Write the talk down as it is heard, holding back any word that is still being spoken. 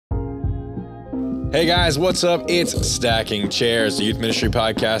Hey guys, what's up? It's Stacking Chairs, the youth ministry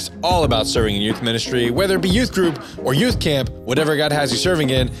podcast, all about serving in youth ministry, whether it be youth group or youth camp, whatever God has you serving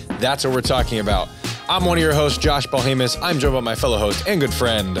in, that's what we're talking about. I'm one of your hosts, Josh Balhamus. I'm joined by my fellow host and good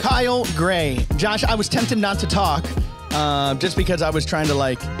friend, Kyle Gray. Josh, I was tempted not to talk just because I was trying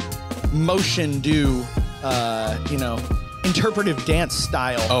to motion do, interpretive dance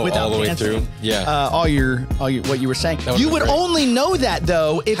style without all the dancing. way through? Yeah. All your what you were saying. You would only know that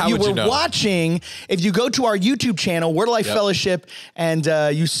though if you were watching. If you go to our YouTube channel, Word of Life Fellowship, and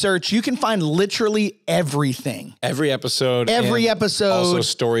you search, you can find literally everything. Every episode. Also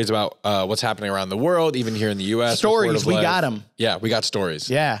stories about what's happening around the world, even here in the U.S. Stories, we got them. Yeah, we got stories.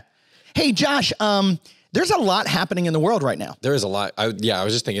 Yeah. Hey, Josh, there's a lot happening in the world right now. There is a lot. I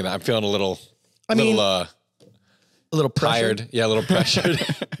was just thinking that. I'm feeling a little pressured. Tired. Yeah, a little pressured.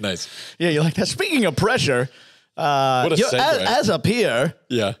 Nice. Yeah, you like that. Speaking of pressure, what a segue. as a peer.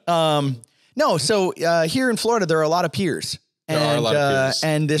 Yeah. Here in Florida, there are a lot of piers. There are a lot of piers.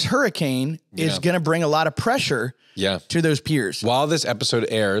 And this hurricane is going to bring a lot of pressure to those piers. While this episode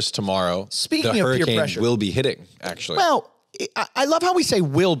airs tomorrow, Speaking the of peer hurricane pressure, will be hitting, actually. Well, I love how we say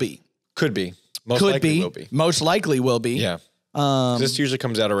will be. Could be. Most likely will be. Most likely will be. Yeah. This usually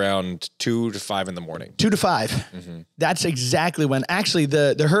comes out around 2 to 5 in the morning. 2 to 5. Mm-hmm. That's exactly when. Actually,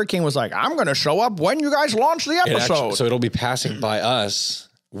 the hurricane was like, I'm going to show up when you guys launch the episode. So it'll be passing by us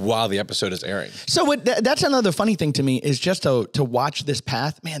while the episode is airing. So that's another funny thing to me is just to watch this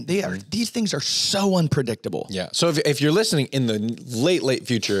path. Man, these things are so unpredictable. Yeah. So if you're listening in the late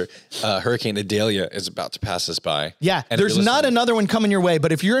future, Hurricane Idalia is about to pass us by. Yeah. And there's not another one coming your way,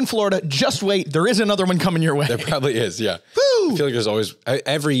 but if you're in Florida, just wait. There is another one coming your way. There probably is. Yeah. Woo! I feel like there's always,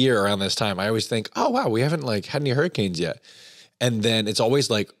 every year around this time, I always think, oh wow, we haven't had any hurricanes yet. And then it's always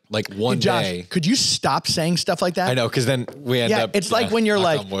like one day. Could you stop saying stuff like that? I know, because then we end up. It's like when you're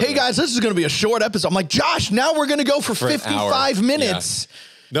like, hey guys, this is going to be a short episode. I'm like, Josh, now we're going to go for 55 minutes. Yeah.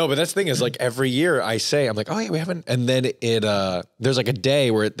 No, but that's the thing is every year I say, I'm like, oh yeah, we haven't. And then there's a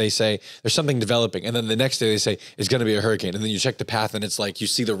day where they say there's something developing. And then the next day they say it's going to be a hurricane. And then you check the path and it's like you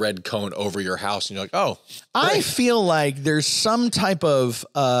see the red cone over your house and you're like, oh. Great. I feel like there's some type of,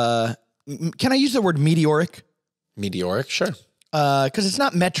 can I use the word meteoric? Meteoric, sure. Because it's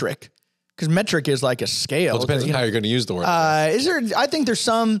not metric, because metric is like a scale. Well, it depends on how you're going to use the word. I think there's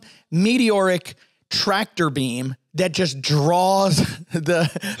some meteoric tractor beam that just draws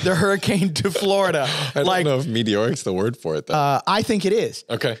the hurricane to Florida. I don't know if meteoric's the word for it, though. I think it is.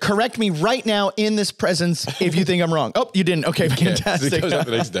 Okay. Correct me right now in this presence if you think I'm wrong. Oh, you didn't. Okay, fantastic. It goes out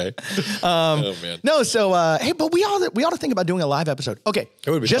the next day. Oh, man. No, so, hey, but we ought to think about doing a live episode. Okay. It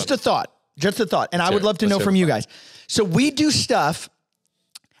would be just fun. a thought. And I would love to know from you guys. So we do stuff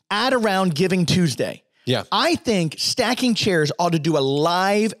at around Giving Tuesday. Yeah. I think Stacking Chairs ought to do a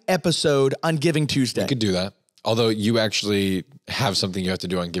live episode on Giving Tuesday. You could do that. Although you actually have something you have to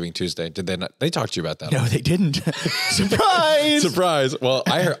do on Giving Tuesday. Did they not? They talked to you about that. No, they didn't. Surprise. Surprise. Well,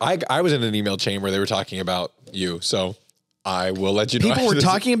 I was in an email chain where they were talking about you. So I will let you know. People were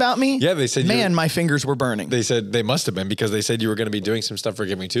talking about me? Yeah, they said. Man, my fingers were burning. They said they must have been because they said you were going to be doing some stuff for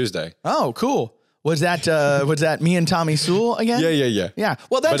Giving Tuesday. Oh, cool. Was that me and Tommy Sewell again? Yeah.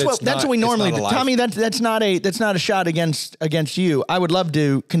 Well, that's what we normally do. Tommy, that's not a shot against you. I would love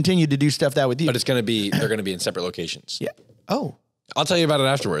to continue to do stuff that with you. But they're going to be in separate locations. Yeah. Oh. I'll tell you about it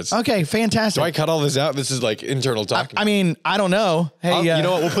afterwards. Okay, fantastic. Do I cut all this out? This is like internal talk. I mean, I don't know. Hey, you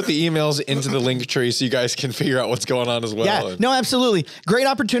know what? We'll put the emails into the link tree so you guys can figure out what's going on as well. Yeah, no, absolutely. Great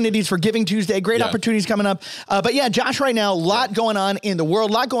opportunities for Giving Tuesday. Great opportunities coming up. But yeah, Josh, right now, a lot going on in the world.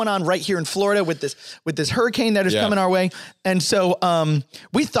 A lot going on right here in Florida with this hurricane that is coming our way. And so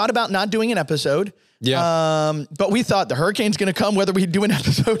we thought about not doing an episode. Yeah. But we thought the hurricane's going to come whether we do an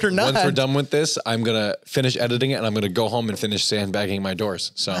episode or not. Once we're done with this, I'm going to finish editing it and I'm going to go home and finish sandbagging my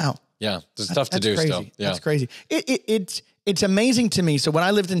doors. So, yeah, there's stuff to do still. Yeah. That's crazy. It's amazing to me. So when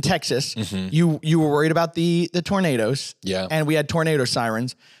I lived in Texas, you were worried about the tornadoes. Yeah. And we had tornado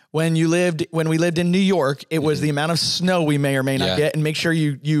sirens. When we lived in New York, it was the amount of snow we may or may not get, and make sure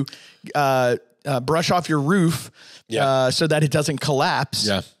you brush off your roof so that it doesn't collapse.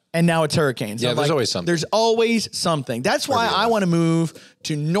 Yeah. And now it's hurricanes. Yeah, there's always something. There's always something. That's why I want to move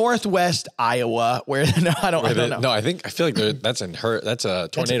to Northwest Iowa, where I don't know. No, I feel like that's a tornado. That's a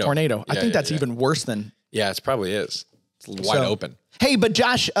tornado. I think that's even worse than. Yeah, it probably is. It's wide open. Hey, but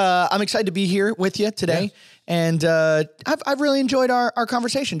Josh, I'm excited to be here with you today, and I've really enjoyed our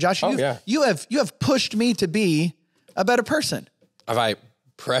conversation. Josh, you have pushed me to be a better person. Have I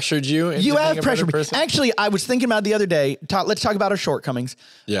pressured you? You have pressured me. Actually, I was thinking about it the other day. Let's talk about our shortcomings.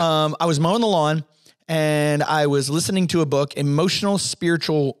 Yeah. I was mowing the lawn and I was listening to a book, Emotional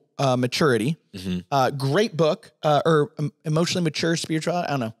Spiritual Maturity. Great book, or Emotionally Mature Spirituality.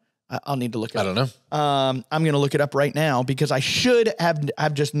 I don't know. I'll need to look it up. I don't know. I'm going to look it up right now because I should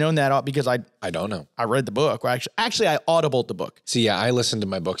have just known that out because I don't know. I read the book. Well, actually, I audibled the book. See, yeah, I listen to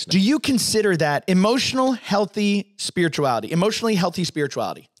my books now. Do you consider that emotionally healthy spirituality?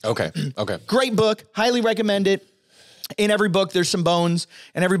 Okay. Okay. Great book. Highly recommend it. In every book, there's some bones.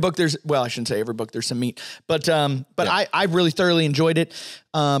 In every book, I shouldn't say every book, there's some meat. But I really thoroughly enjoyed it.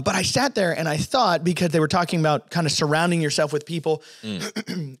 But I sat there and I thought, because they were talking about kind of surrounding yourself with people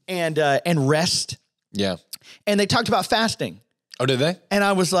and rest. Yeah. And they talked about fasting. Oh, did they? And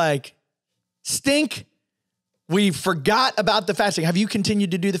I was like, stink. We forgot about the fasting. Have you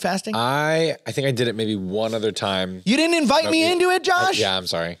continued to do the fasting? I think I did it maybe one other time. You didn't invite me into it, Josh? Yeah, I'm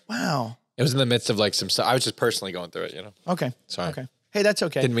sorry. Wow. It was in the midst of like some stuff. I was just personally going through it, you know? Okay. Sorry. Okay. Hey, that's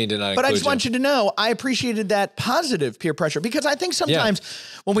okay. Didn't mean to not But I include just want you to know, I appreciated that positive peer pressure because I think sometimes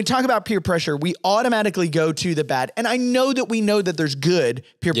when we talk about peer pressure, we automatically go to the bad. And I know that there's good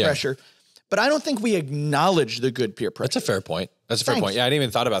peer pressure, but I don't think we acknowledge the good peer pressure. That's a fair point. Yeah, I didn't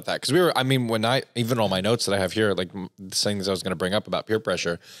even thought about that. Because even all my notes that I have here, like the things I was going to bring up about peer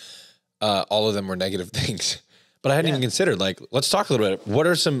pressure, all of them were negative things. But I hadn't even considered, like, let's talk a little bit. What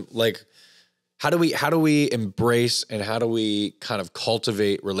are some, like, how do we embrace and how do we kind of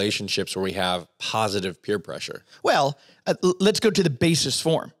cultivate relationships where we have positive peer pressure? Well, let's go to the basest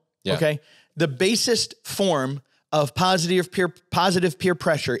form. Yeah. Okay. The basest form of positive peer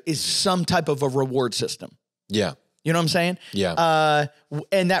pressure is some type of a reward system. Yeah. You know what I'm saying? Yeah.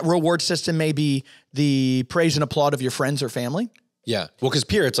 And that reward system may be the praise and applaud of your friends or family. Yeah. Well, because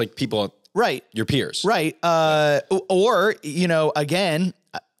peer, it's like people, right? Your peers. Right. Or, again,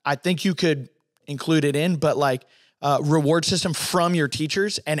 I think you could include it in, but like reward system from your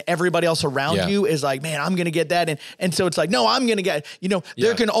teachers and everybody else around you is like, man, I'm going to get that. And so it's like, no, I'm going to get,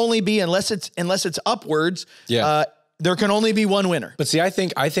 there can only be, unless it's upwards, there can only be one winner. But see, I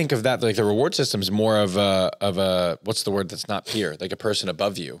think of that, like the reward system is more of a, what's the word that's not peer, like a person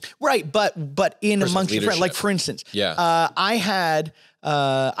above you. Right. But in amongst your friends, like for instance, I had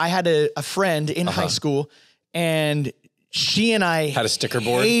a friend in high school and she and I had a sticker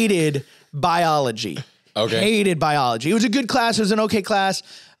board, hated biology. Okay. Hated biology. It was a good class. It was an okay class.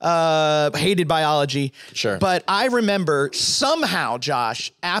 Hated biology. Sure. But I remember somehow,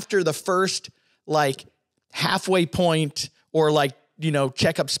 Josh, after the first like halfway point or like,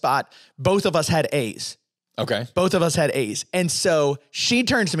 checkup spot, both of us had A's. Okay. Both of us had A's. And so she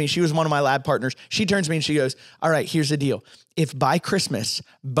turns to me. She was one of my lab partners. She turns to me and she goes, all right, here's the deal. If by Christmas,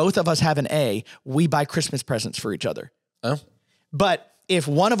 both of us have an A, we buy Christmas presents for each other. Oh. But if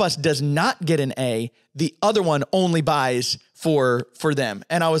one of us does not get an A, the other one only buys for them.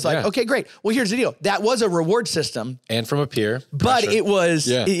 And I was like, okay, great. Well, here's the deal. That was a reward system. And from a peer. But it was,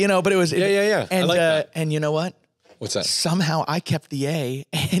 but it was. Yeah. And, I like that. And you know what? What's that? Somehow I kept the A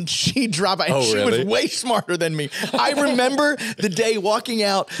and she dropped it. And she really? was way smarter than me. I remember the day walking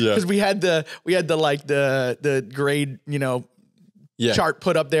out because we had the grade, chart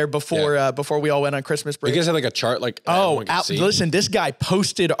put up there before we all went on Christmas break. You guys had like a chart, like listen, this guy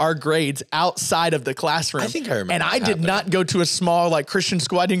posted our grades outside of the classroom. I think I remember. And I did not go to a small like Christian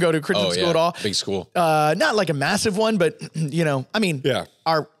school. I didn't go to a Christian school at all. Big school. Not like a massive one, but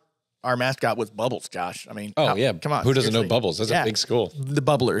our mascot was Bubbles, Josh. I mean, come on. Who doesn't know Bubbles? That's a big school. The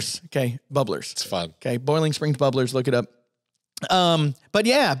Bubblers. Okay. Bubblers. It's fun. Okay. Boiling Springs Bubblers. Look it up.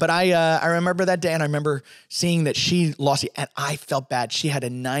 But I remember that day and I remember seeing that she lost it and I felt bad. She had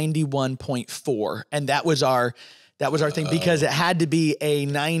a 91.4 and that was our thing because it had to be a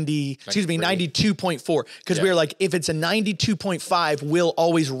 92.4 because we were like, if it's a 92.5, we'll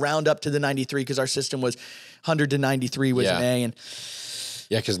always round up to the 93 because our system was 100 to 93 was an A and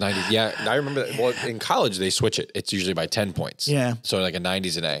because 90, I remember that. Well, in college, they switch it. It's usually by 10 points. Yeah. So like a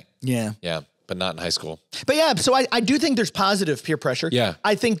 90's an A. Yeah. Yeah. But not in high school. But so I do think there's positive peer pressure. Yeah.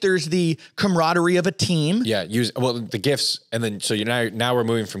 I think there's the camaraderie of a team. Yeah. The gifts. And then, so now we're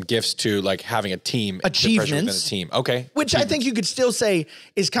moving from gifts to like having a team. Achievements. Within a team. Okay. Which I think you could still say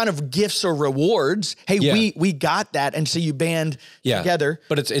is kind of gifts or rewards. Hey, we got that. And so you band together.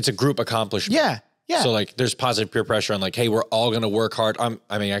 But it's a group accomplishment. Yeah. Yeah. So like there's positive peer pressure on like, hey, we're all going to work hard. I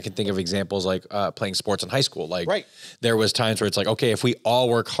can think of examples like playing sports in high school. Like there was times where it's like, okay, if we all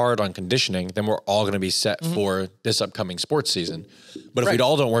work hard on conditioning, then we're all going to be set for this upcoming sports season. But if we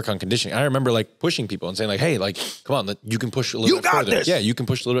all don't work on conditioning, I remember like pushing people and saying like, hey, like, come on, you can push a little bit further. This. Yeah, you can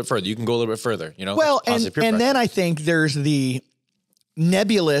push a little bit further. You can go a little bit further, Well, and then I think there's the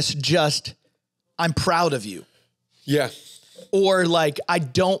nebulous I'm proud of you. Yeah. or like, I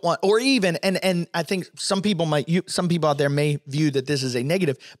don't want, or even, and I think some people out there may view that this is a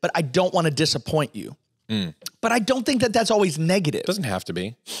negative, but I don't want to disappoint you. But I don't think that that's always negative. Doesn't have to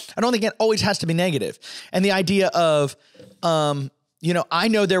be. I don't think it always has to be negative. And the idea of, you know, I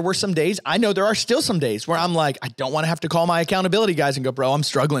know there were some days, I know there are still some days where I'm like, I don't want to have to call my accountability guys and go, bro, I'm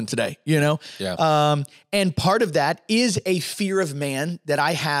struggling today, you know? Yeah. And part of that is a fear of man that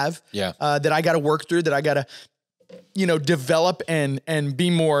I have, Yeah. That I got to work through, that I got to, you know, develop and be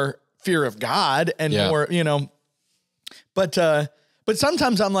more fear of God and more, you know, but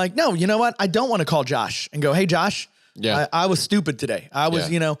sometimes I'm like, no, you know what? I don't want to call Josh and go, hey, Josh, I was stupid today. I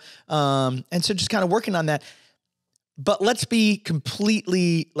was, you know, and so just kind of working on that. But let's be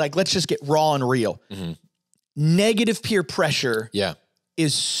completely like, let's just get raw and real. Mm-hmm. Negative peer pressure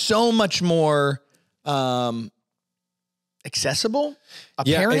is so much more accessible,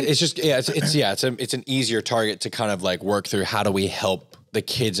 apparent. Yeah, it's just, it's an easier target to kind of like work through. How do we help the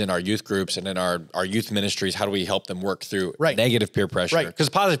kids in our youth groups and in our youth ministries? How do we help them work through negative peer pressure? Because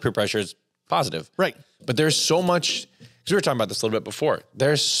positive peer pressure is positive. Right. But there's so much, because we were talking about this a little bit before,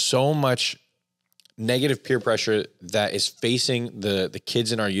 there's so much negative peer pressure that is facing the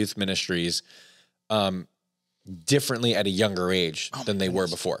kids in our youth ministries differently at a younger age than they were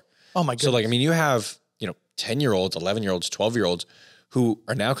before. Oh my goodness. So like, I mean, you have, you know, 10-year-olds, 11-year-olds, 12-year-olds who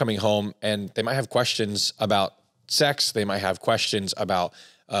are now coming home and they might have questions about sex. They might have questions about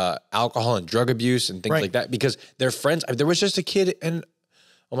alcohol and drug abuse and things like that, because their friends, there was just a kid in,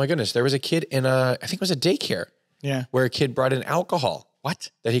 oh my goodness, there was a kid in I think it was a daycare where a kid brought in alcohol.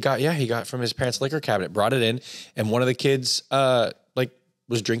 What? That he got from his parents' liquor cabinet, brought it in, and one of the kids like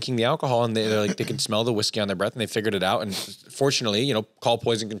was drinking the alcohol, and they're like, they can smell the whiskey on their breath, and they figured it out. And fortunately, you know, call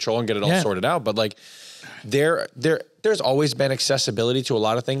poison control and get it all sorted out. But like, there's always been accessibility to a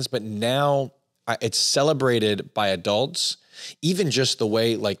lot of things, but now it's celebrated by adults, even just the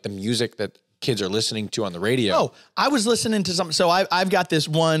way like the music that kids are listening to on the radio. Oh, I was listening to something. So I've got this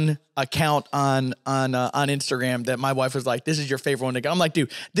one account on Instagram that my wife was like, this is your favorite one to go. I'm like,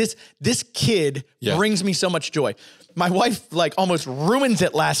 dude, this kid brings me so much joy. My wife like almost ruins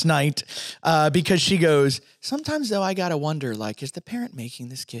it last night because she goes, sometimes though, I got to wonder, like, is the parent making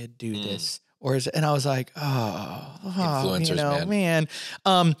this kid do this? Or is it? And I was like, influencers, you know, man.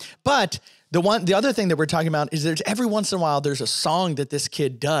 But the other thing that we're talking about is there's every once in a while, there's a song that this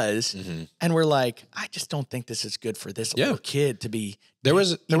kid does. And we're like, I just don't think this is good for this little kid to be. There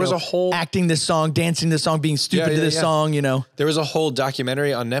was a whole acting this song, dancing this song, being stupid to this song, you know. There was a whole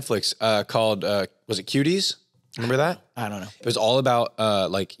documentary on Netflix called, was it Cuties? Remember that? I don't know. It was all about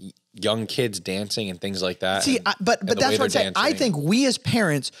like young kids dancing and things like that. See, but that's what I'm saying. I think we as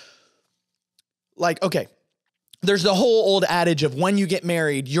parents, like, okay, there's the whole old adage of when you get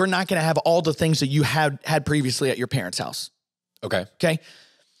married, you're not going to have all the things that you had previously at your parents' house. Okay. Okay.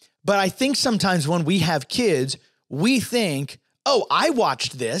 But I think sometimes when we have kids, we think, oh, I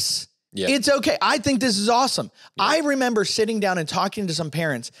watched this. Yeah. It's okay. I think this is awesome. Yeah. I remember sitting down and talking to some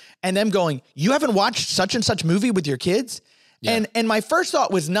parents and them going, you haven't watched such and such movie with your kids? Yeah. And my first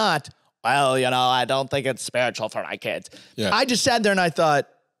thought was not, well, you know, I don't think it's spiritual for my kids. Yeah. I just sat there and I thought,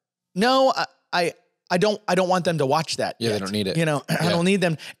 no, I don't want them to watch that. Yeah, yet. They don't need it. You know, I don't need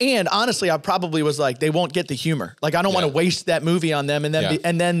them. And honestly, I probably was like, they won't get the humor. Like, I don't want to waste that movie on them and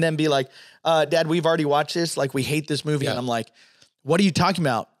then be like, Dad, we've already watched this. Like, we hate this movie. And I'm like, what are you talking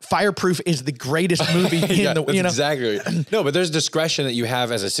about? Fireproof is the greatest movie in the, you know? Exactly. No, but there's discretion that you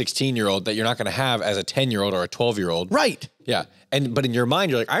have as a 16-year-old that you're not going to have as a 10-year-old or a 12-year-old. Right. Yeah. But in your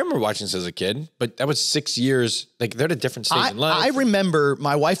mind, you're like, I remember watching this as a kid, but that was 6 years. Like, they're at a different stage in life. I remember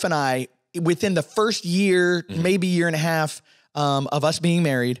my wife and I, within the first year, maybe year and a half of us being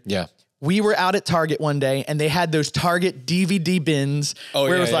married. Yeah. We were out at Target one day and they had those Target DVD bins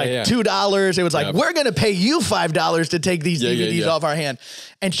where it was like $2. It was like, we're going to pay you $5 to take these DVDs off our hand.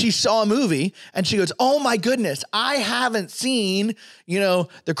 And she saw a movie and she goes, oh my goodness, I haven't seen, you know,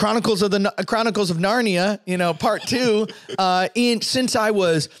 the Chronicles of Narnia, you know, part 2 since I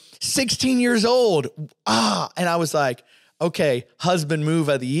was 16 years old. And I was like, okay, husband move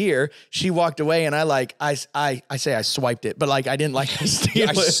of the year. She walked away and I say I swiped it, but like, I didn't like steal it.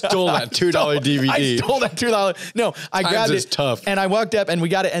 I stole that $2 DVD. I stole that $2. No, I grabbed it. Tough. And I walked up and we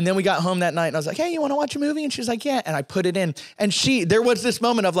got it. And then we got home that night and I was like, hey, you want to watch a movie? And she's like, yeah. And I put it in and there was this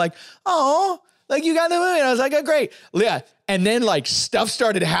moment of like, oh, like you got the movie. And I was like, oh, great. Yeah. And then like stuff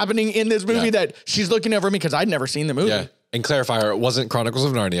started happening in this movie that she's looking over me because I'd never seen the movie. Yeah. And clarifier, it wasn't Chronicles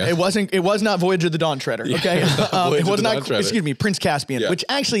of Narnia. It was not Voyage of the Dawn Treader. Okay. It was not, excuse me, Prince Caspian, which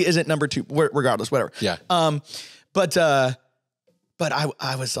actually isn't number 2, regardless, whatever. Yeah. But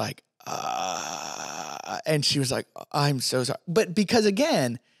I was like, and she was like, I'm so sorry. But because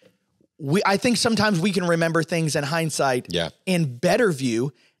again, I think sometimes we can remember things in hindsight in better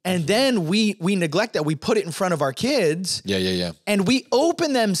view. And then we neglect that. We put it in front of our kids. Yeah. And we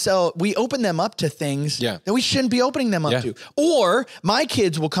open them up to things that we shouldn't be opening them up to. Or my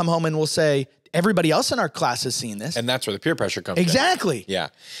kids will come home and will say, everybody else in our class has seen this. And that's where the peer pressure comes Exactly. in. Yeah.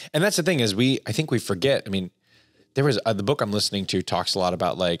 And that's the thing is I think we forget. I mean, there was the book I'm listening to talks a lot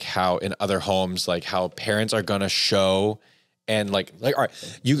about like how in other homes, like how parents are going to show and like, all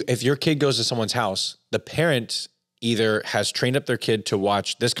right, if your kid goes to someone's house, the parent either has trained up their kid to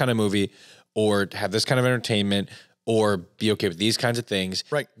watch this kind of movie or have this kind of entertainment or be okay with these kinds of things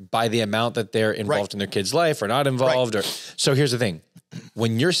by the amount that they're involved in their kid's life or not involved. So here's the thing.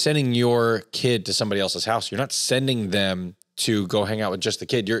 When you're sending your kid to somebody else's house, you're not sending them to go hang out with just the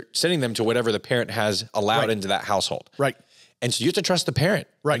kid. You're sending them to whatever the parent has allowed into that household. Right. And so you have to trust the parent.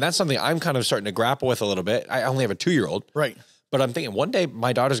 Right. And that's something I'm kind of starting to grapple with a little bit. I only have a 2-year-old. Right. But I'm thinking one day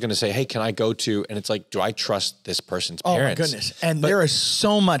my daughter's going to say, hey, can I go to, and it's like, do I trust this person's parents? Oh my goodness. And there is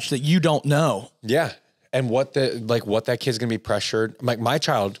so much that you don't know. Yeah. And what that kid's going to be pressured, like my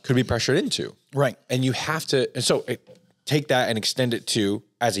child could be pressured into. Right. And you have to, and so take that and extend it to,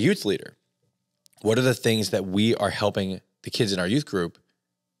 as a youth leader, what are the things that we are helping the kids in our youth group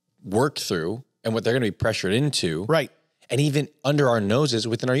work through and what they're going to be pressured into. Right. And even under our noses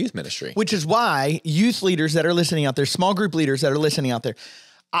within our youth ministry. Which is why youth leaders that are listening out there, small group leaders that are listening out there,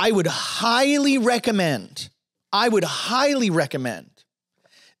 I would highly recommend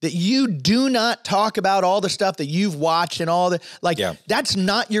that you do not talk about all the stuff that you've watched and all the, that's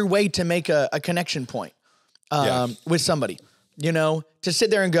not your way to make a connection point with somebody, to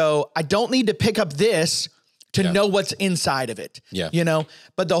sit there and go, I don't need to pick up this to know what's inside of it,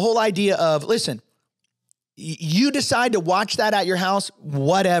 but the whole idea of, listen, you decide to watch that at your house,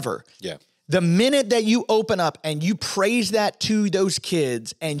 whatever. Yeah. The minute that you open up and you praise that to those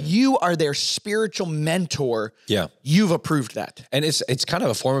kids and you are their spiritual mentor, you've approved that. And it's kind of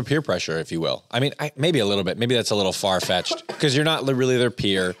a form of peer pressure, if you will. I mean, maybe a little bit. Maybe that's a little far-fetched because you're not really their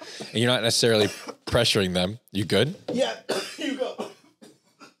peer and you're not necessarily pressuring them. You good? Yeah, you go.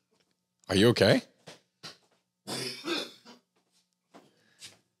 Are you okay?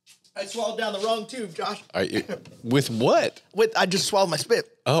 I swallowed down the wrong tube, Josh. Are you, with what? I just swallowed my spit.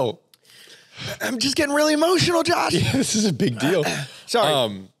 Oh. I'm just getting really emotional, Josh. Yeah, this is a big deal. Sorry.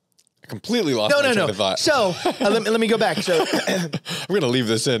 I completely lost my train of thought. So let me go back. So I'm going to leave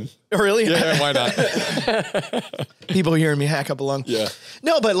this in. Really? Yeah, why not? People hearing me hack up a lung. Yeah.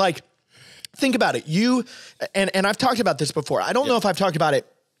 No, but think about it. You, and I've talked about this before. I don't know if I've talked about it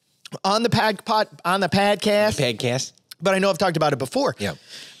on the podcast. But I know I've talked about it before. Yeah.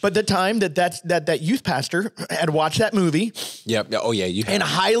 But the time that youth pastor had watched that movie. Yeah. Oh yeah. You have. And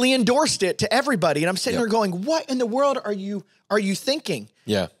highly endorsed it to everybody. And I'm sitting there going, what in the world are you thinking?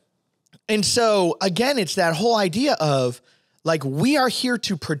 Yeah. And so again, it's that whole idea of we are here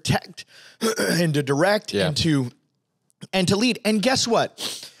to protect and to direct and to lead. And guess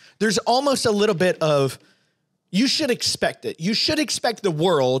what? There's almost a little bit of, you should expect it. You should expect the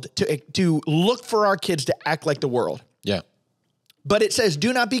world to look for our kids to act like the world. Yeah. But it says,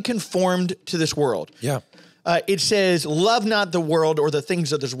 do not be conformed to this world. Yeah. It says, love not the world or the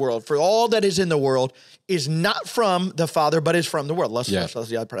things of this world. For all that is in the world is not from the Father, but is from the world.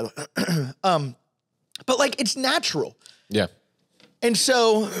 But it's natural. Yeah. And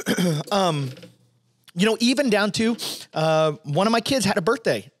so, even down to one of my kids had a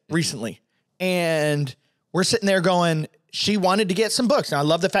birthday recently. And we're sitting there going, she wanted to get some books. Now, I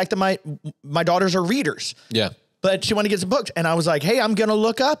love the fact that my daughters are readers. Yeah. But she wanted to get some books. And I was like, hey, I'm going to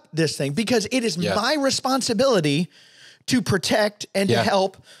look up this thing because it is my responsibility to protect and to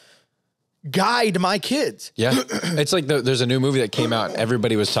help guide my kids. Yeah. It's like there's a new movie that came out.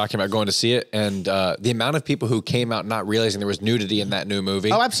 Everybody was talking about going to see it. And the amount of people who came out not realizing there was nudity in that new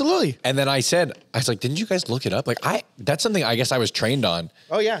movie. Oh, absolutely. And then I was like, didn't you guys look it up? That's something I guess I was trained on.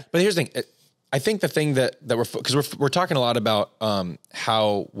 Oh, yeah. But here's the thing. I think the thing that because we're talking a lot about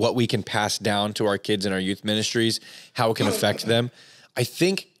what we can pass down to our kids in our youth ministries, how it can affect them. I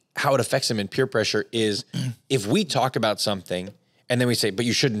think how it affects them in peer pressure is if we talk about something and then we say, but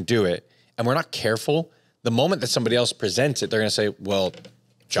you shouldn't do it, and we're not careful, the moment that somebody else presents it, they're going to say, well,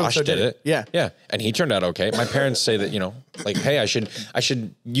 Josh did it. Yeah. Yeah. And he turned out okay. My parents say that, hey, I should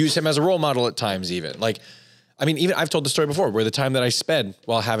use him as a role model at times even. Even I've told the story before where the time that I sped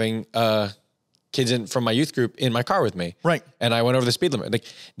while having kids from my youth group in my car with me. Right. And I went over the speed limit.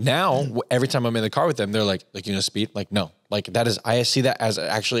 Now, every time I'm in the car with them, they're like, speed? No. That is, I see that as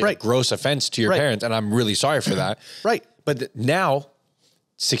actually a gross offense to your parents. And I'm really sorry for that. Right. But now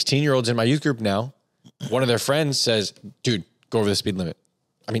 16-year-olds in my youth group now, one of their friends says, dude, go over the speed limit.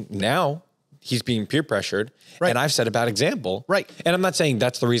 I mean, now he's being peer pressured, and I've set a bad example. Right. And I'm not saying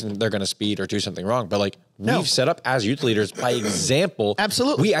that's the reason they're going to speed or do something wrong, but like we've set up as youth leaders by example.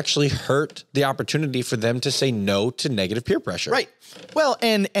 Absolutely. We actually hurt the opportunity for them to say no to negative peer pressure. Right. Well,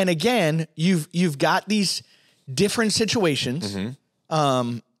 and again, you've got these different situations.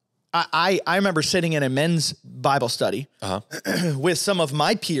 I remember sitting in a men's Bible study with some of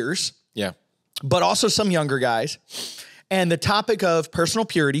my peers. Yeah. But also some younger guys. And the topic of personal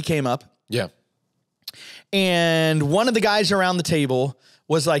purity came up. Yeah. And one of the guys around the table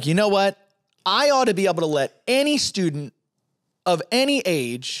was like, you know what? I ought to be able to let any student of any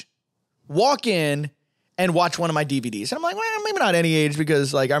age walk in and watch one of my DVDs. And I'm like, well, maybe not any age,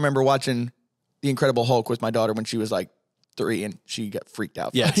 because like I remember watching The Incredible Hulk with my daughter when she was like 3 and she got freaked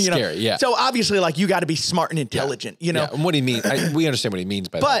out. Yeah, you scary, yeah. So obviously like you got to be smart and intelligent, you know? Yeah. And what do you mean? We understand what he means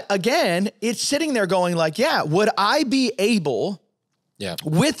by that. But again, it's sitting there going like, yeah, would I be able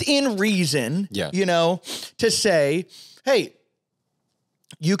within reason, you know, to say, hey,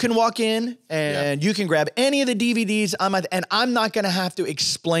 you can walk in and you can grab any of the DVDs and I'm not going to have to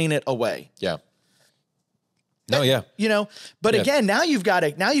explain it away. Yeah. No, yeah. You know, but again, now you've got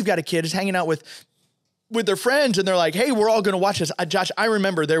a kid who's hanging out with their friends and they're like, hey, we're all going to watch this. Josh, I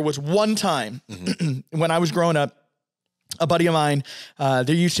remember there was one time when I was growing up, a buddy of mine,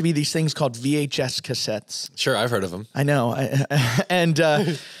 there used to be these things called VHS cassettes. Sure, I've heard of them. I know.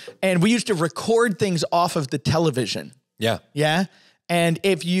 And we used to record things off of the television. Yeah. Yeah. And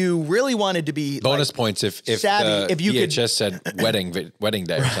if you really wanted to be bonus points if savvy, if you VHS said wedding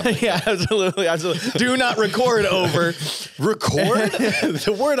day or something. Yeah, absolutely. Do not record over. Record?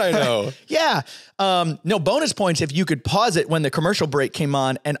 The word I know. Yeah. No, bonus points if you could pause it when the commercial break came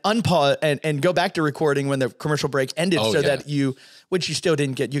on and unpause and go back to recording when the commercial break ended that which you still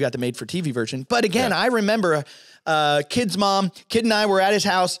didn't get, you got the made for TV version. But again, I remember kid and I were at his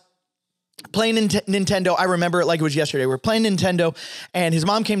house playing Nintendo. I remember it like it was yesterday. We're playing Nintendo and his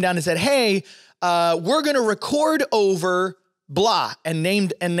mom came down and said, hey, we're going to record over blah and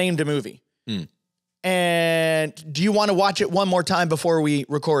named a movie. And do you want to watch it one more time before we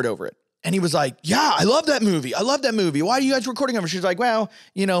record over it? And he was like, yeah, I love that movie. Why are you guys recording over it? She's like, well,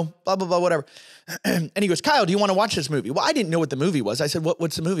 you know, blah, blah, blah, whatever. And he goes, Kyle, do you want to watch this movie? Well, I didn't know what the movie was. I said,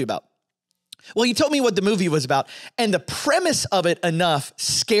 what's the movie about? Well, he told me what the movie was about. And the premise of it enough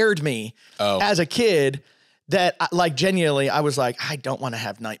scared me as a kid that like genuinely, I was like, I don't want to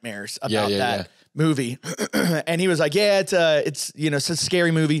have nightmares about that movie. And he was like, yeah, it's you know, it's a scary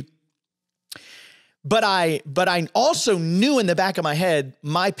movie. But I also knew in the back of my head,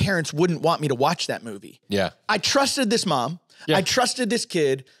 my parents wouldn't want me to watch that movie. Yeah. I trusted this mom. Yeah. I trusted this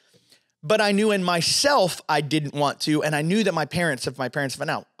kid. But I knew in myself I didn't want to, and I knew that my parents,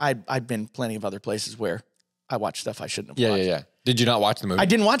 now I'd been plenty of other places where I watched stuff I shouldn't have watched. Yeah. Did you not watch the movie? I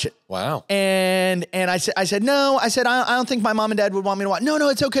didn't watch it. Wow. And I said no. I said I don't think my mom and dad would want me to watch. No,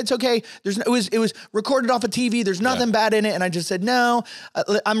 it's okay. It was recorded off of TV. There's nothing bad in it. And I just said no.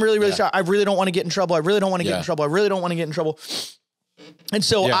 I'm really sorry. I really don't want to get in trouble. I really don't want to get in trouble. And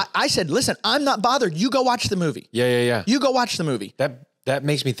so I said, listen, I'm not bothered. You go watch the movie. Yeah. You go watch the movie. That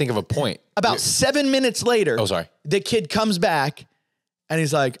makes me think of a point. About 7 minutes later, the kid comes back and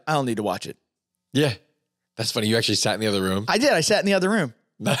he's like, I don't need to watch it. Yeah. That's funny. You actually sat in the other room. I did. I sat in the other room.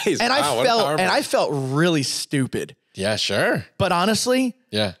 Nice. And I felt really stupid. Yeah, sure. But honestly,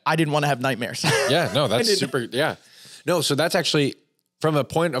 I didn't want to have nightmares. Yeah, no, that's super. Yeah. No, so that's actually from a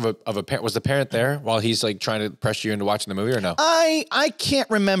point of a parent. Was the parent there while he's like trying to pressure you into watching the movie or no? I can't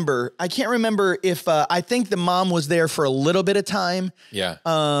remember. I can't remember if I think the mom was there for a little bit of time. Yeah.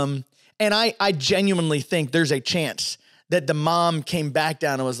 And I genuinely think there's a chance that the mom came back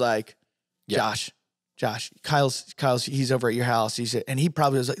down and was like, Josh, Kyle's, he's over at your house. And he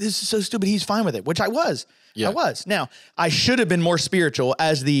probably was like, this is so stupid. He's fine with it, which I was. Yeah. I was. Now, I should have been more spiritual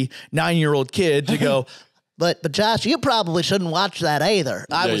as the 9-year-old kid to go, but Josh, you probably shouldn't watch that either.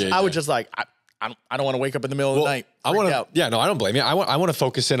 I was just like, I don't want to wake up in the middle of the night. I don't blame you. I want to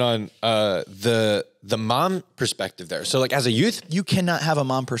focus in on the mom perspective there. So like as a youth, you cannot have a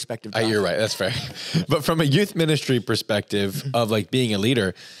mom perspective. You're right. That's fair. But from a youth ministry perspective of like being a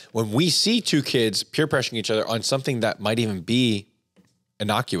leader, when we see two kids peer pressuring each other on something that might even be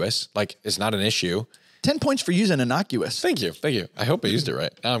innocuous, like it's not an issue. 10 points for using innocuous. Thank you. I hope I used it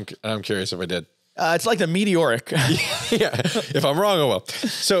right. I'm curious if I did. It's like the meteoric. Yeah. If I'm wrong, oh well.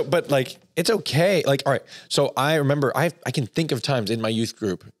 So, but like, it's okay. Like, all right. So I remember I can think of times in my youth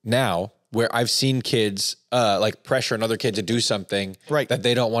group now where I've seen kids like pressure another kid to do something that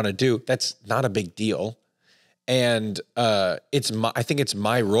they don't want to do. That's not a big deal. And I think it's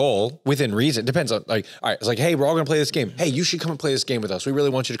my role within reason. It depends on like, all right, it's like, hey, we're all gonna play this game. Hey, you should come and play this game with us. We really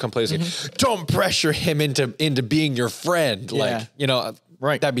want you to come play this game. Don't pressure him into being your friend. Like,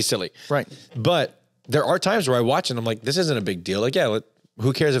 right. That'd be silly. Right. But there are times where I watch and I'm like, this isn't a big deal. Like, yeah,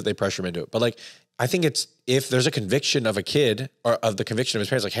 who cares if they pressure him into it? But like, I think it's if there's a conviction of a kid or of the conviction of his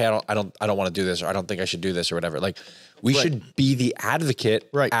parents, like, hey, I don't want to do this, or I don't think I should do this or whatever. Like, we should be the advocate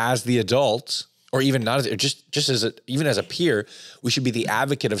as the adults. Or even not as just as even as a peer, we should be the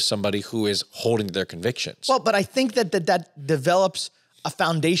advocate of somebody who is holding to their convictions. Well, but I think that develops a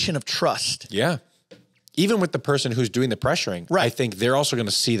foundation of trust. Yeah. Even with the person who's doing the pressuring, I think they're also going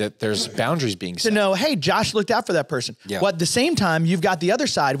to see that there's boundaries being set. To know, hey, Josh looked out for that person. Yeah. Well, at the same time, you've got the other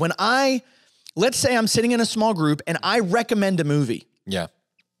side. Let's say I'm sitting in a small group and I recommend a movie. Yeah.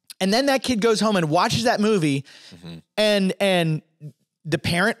 And then that kid goes home and watches that movie and the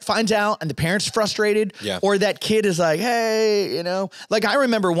parent finds out and the parent's frustrated, or that kid is like, hey, like I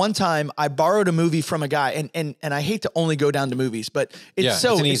remember one time I borrowed a movie from a guy and I hate to only go down to movies, but it's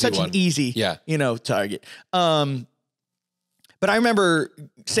such an easy, target. But I remember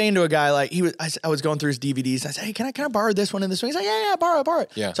saying to a guy, like I was going through his DVDs. I said, hey, can I borrow this one and this one? He's like, yeah, borrow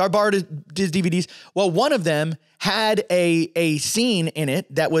it. Yeah. So I borrowed his DVDs. Well, one of them had a scene in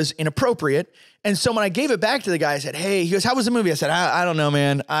it that was inappropriate. And so when I gave it back to the guy, I said, hey, he goes, how was the movie? I said, I don't know,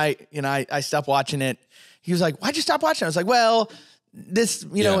 man. I stopped watching it. He was like, why'd you stop watching it? I was like, well, this,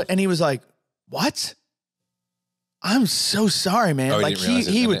 and he was like, what? I'm so sorry, man. Like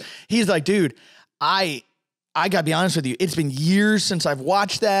he's like, dude, I gotta be honest with you. It's been years since I've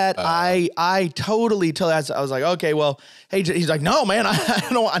watched that. I totally I was like, okay, well, hey, he's like, no, man, I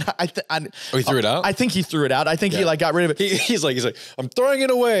don't. He threw it out. I think he threw it out. I think he got rid of it. He's like, I'm throwing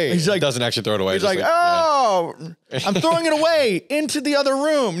it away. He's like, he doesn't actually throw it away. He's like, I'm throwing it away into the other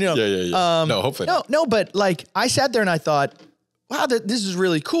room. Yeah. No, hopefully. No, but like I sat there and I thought, wow, this is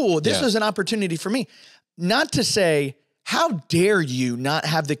really cool. This was an opportunity for me, not to say, how dare you not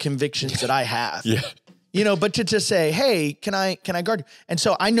have the convictions that I have. Yeah. But to say, hey, can I guard you? And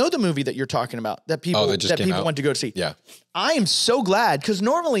so I know the movie that you're talking about that people went to go see. Yeah. I am so glad because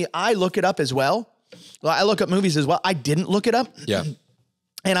normally I look it up as well. I look up movies as well. I didn't look it up. Yeah.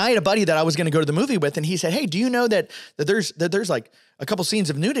 And I had a buddy that I was going to go to the movie with, and he said, hey, do you know that there's like a couple scenes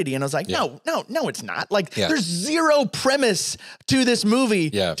of nudity? And I was like, no, it's not. Like there's zero premise to this movie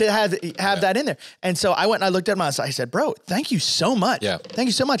to have that in there. And so I went and I looked at him and I said, bro, thank you so much. Yeah. Thank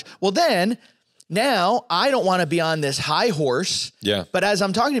you so much. Well, then now I don't want to be on this high horse. Yeah. But as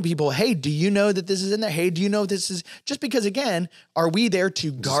I'm talking to people, hey, do you know that this is in there? Hey, do you know this is just because, again, are we there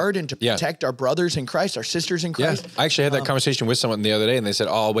to guard and to protect our brothers in Christ, our sisters in Christ? Yeah. I actually had that conversation with someone the other day and they said,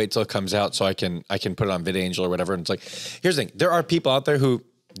 oh, I'll wait till it comes out so I can put it on VidAngel or whatever. And it's like, here's the thing. There are people out there who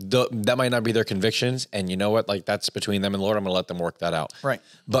that might not be their convictions. And you know what? Like that's between them and the Lord. I'm going to let them work that out. Right.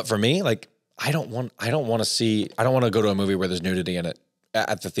 But for me, like, I don't want to go to a movie where there's nudity in it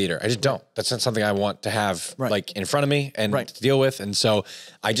at the theater. I just don't. That's not something I want to have like in front of me and to deal with. And so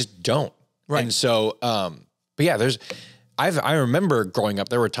I just don't. Right. And so, but yeah, I remember growing up,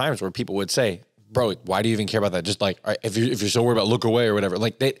 there were times where people would say, bro, why do you even care about that? Just like, if you're so worried about look away or whatever,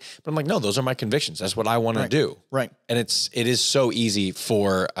 like but I'm like, no, those are my convictions. That's what I want to do. Right. And it is so easy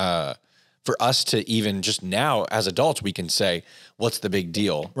for us to even just now as adults, we can say, what's the big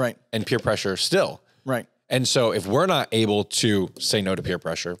deal? Right. And peer pressure still. Right. And so if we're not able to say no to peer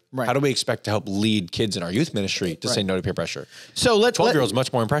pressure, how do we expect to help lead kids in our youth ministry to say no to peer pressure? So 12-year-olds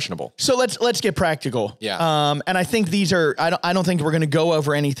much more impressionable. So let's get practical. Yeah. And I think these are, I don't think we're going to go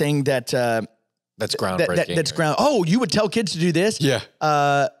over anything that's groundbreaking. That's ground. Oh, you would tell kids to do this? Yeah.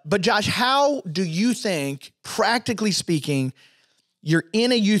 But Josh, how do you think, practically speaking, you're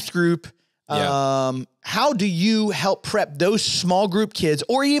in a youth group? How do you help prep those small group kids,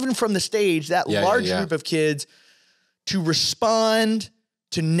 or even from the stage, that large group of kids, to respond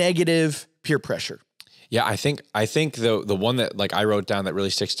to negative peer pressure? Yeah, I think the one that like I wrote down that really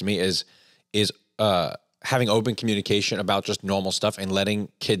sticks to me is having open communication about just normal stuff and letting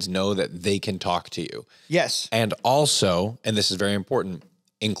kids know that they can talk to you. Yes. And also, and this is very important,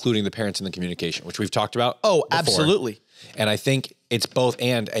 including the parents in the communication, which we've talked about. Oh, before. Absolutely. And I think it's both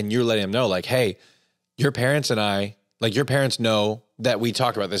and you're letting them know like, hey, your parents and I, like your parents know that we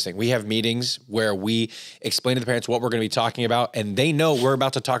talk about this thing. We have meetings where we explain to the parents what we're going to be talking about, and they know we're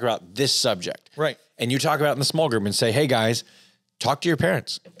about to talk about this subject. Right. And you talk about it in the small group and say, hey guys, talk to your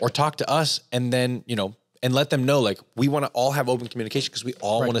parents or talk to us. And then, and let them know, like, we want to all have open communication because we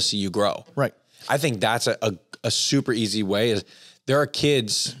all want to see you grow. Right. I think that's a super easy way is there are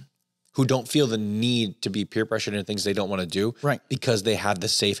kids, who don't feel the need to be peer pressured into things they don't want to do, right? Because they have the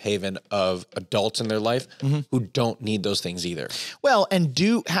safe haven of adults in their life who don't need those things either. Well, and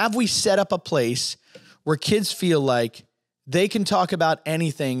have we set up a place where kids feel like they can talk about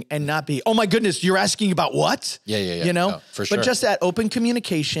anything and not be, oh my goodness, you're asking about what? Yeah. You know, no, for sure. But just that open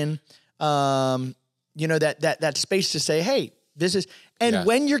communication, you know, that space to say, hey, this is, and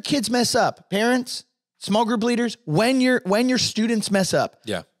when your kids mess up, parents, small group leaders, when your students mess up,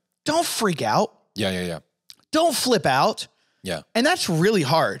 don't freak out. Yeah. Don't flip out. Yeah. And that's really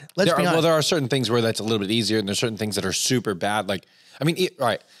hard. Let's be honest. Well, there are certain things where that's a little bit easier, and there's certain things that are super bad. Like, I mean, all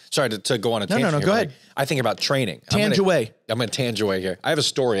right. Sorry to go on a tangent. No, here, go ahead. Like, I think about training. I'm going to tangent away here. I have a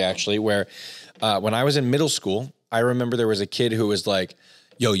story actually where when I was in middle school, I remember there was a kid who was like,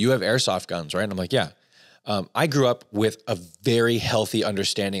 yo, you have airsoft guns, right? And I'm like, yeah. I grew up with a very healthy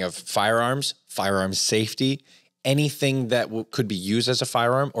understanding of firearms safety. Anything that could be used as a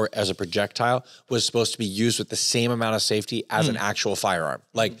firearm or as a projectile was supposed to be used with the same amount of safety as an actual firearm.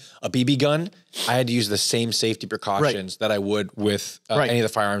 Like a BB gun, I had to use the same safety precautions that I would with any of the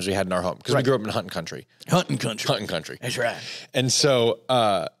firearms we had in our home because we grew up in hunting country. Hunting country. That's right. And so,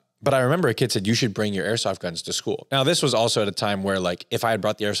 but I remember a kid said, you should bring your airsoft guns to school. Now, this was also at a time where, like, if I had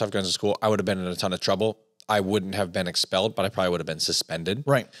brought the airsoft guns to school, I would have been in a ton of trouble. I wouldn't have been expelled, but I probably would have been suspended.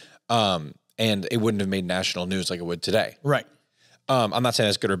 Right. And it wouldn't have made national news like it would today. Right. I'm not saying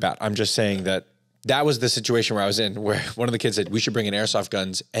that's good or bad. I'm just saying that was the situation where I was in, where one of the kids said, we should bring in airsoft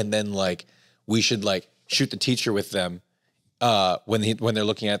guns, and then, like, we should, like, shoot the teacher with them when they're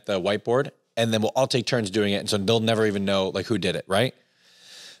looking at the whiteboard, and then we'll all take turns doing it, and so they'll never even know, like, who did it, right?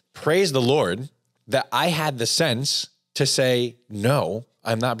 Praise the Lord that I had the sense to say, no,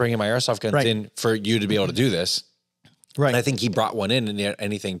 I'm not bringing my airsoft guns in for you to be able to do this. Right. And I think he brought one in and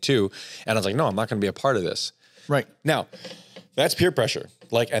anything too. And I was like, no, I'm not going to be a part of this. Right. Now, that's peer pressure.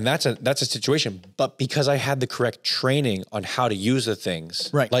 Like, and that's a situation. But because I had the correct training on how to use the things.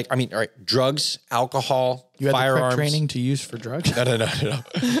 Right. Like, I mean, all right, drugs, alcohol, you had firearms. The correct training to use for drugs? No.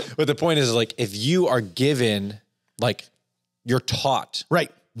 But the point is, like, if you are given, like, you're taught.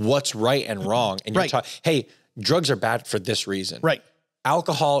 Right. What's right and wrong. And you're taught, hey, drugs are bad for this reason. Right.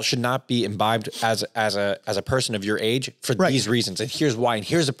 Alcohol should not be imbibed as a person of your age for these reasons. And here's why. And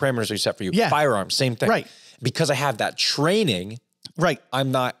here's the parameters we set for you. Yeah. Firearms, same thing. Right. Because I have that training. Right.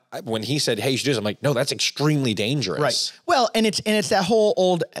 I'm not, when he said, hey, you should do this, I'm like, no, that's extremely dangerous. Right. Well, and it's that whole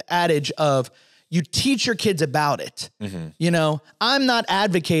old adage of you teach your kids about it. Mm-hmm. You know, I'm not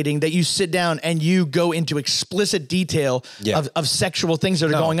advocating that you sit down and you go into explicit detail of sexual things that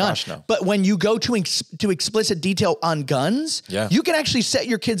are going on. No. But when you go to explicit detail on guns, you can actually set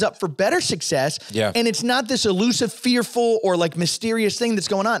your kids up for better success. Yeah. And it's not this elusive, fearful, or like mysterious thing that's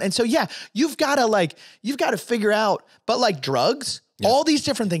going on. And so, you've got to figure out, but like drugs, all these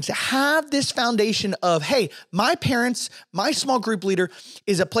different things, to have this foundation of, hey, my parents, my small group leader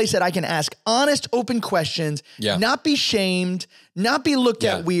is a place that I can ask honest, open questions, not be shamed, not be looked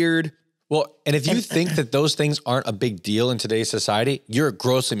at weird. Well, and if you think that those things aren't a big deal in today's society, you're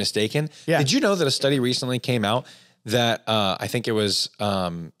grossly mistaken. Yeah. Did you know that a study recently came out that I think it was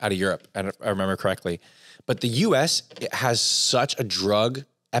out of Europe, and I remember correctly, but the US has such a drug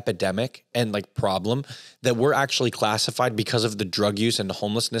epidemic and like problem that we're actually classified because of the drug use and the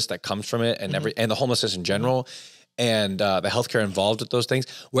homelessness that comes from it, and and the homelessness in general, and the healthcare involved with those things.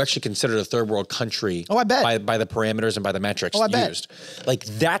 We're actually considered a third world country. Oh, I bet. By the parameters and by the metrics used. Like,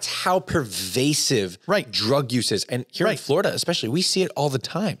 that's how pervasive drug use is. And here in Florida, especially, we see it all the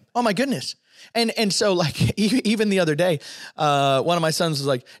time. Oh my goodness. And so, like, even the other day, one of my sons was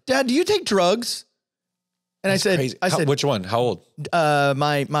like, Dad, do you take drugs? And that's I said, which one? How old?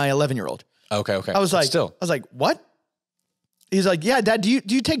 My 11-year-old. Okay. I was like, what? He's like, yeah, Dad, do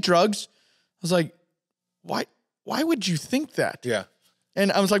you take drugs? I was like, why would you think that? Yeah.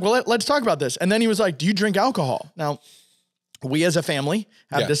 And I was like, well, let's talk about this. And then he was like, do you drink alcohol? Now, we as a family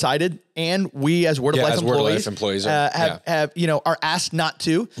have decided, and we as Word of Life employees have are asked not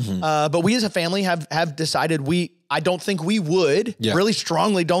to. But we as a family have decided I don't think we would, really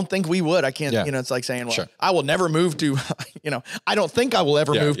strongly don't think we would. I can't, it's like saying, well, I will never move to, I don't think I will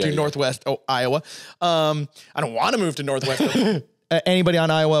ever move to Northwest Iowa. I don't want to move to Northwest. Anybody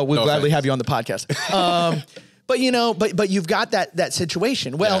on Iowa would gladly have you on the podcast. But you've got that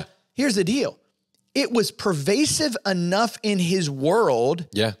situation. Well, here's the deal. It was pervasive enough in his world,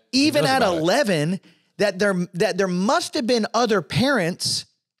 even at 11, that there must have been other parents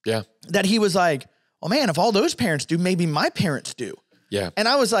that he was like, oh man, if all those parents do, maybe my parents do. Yeah. And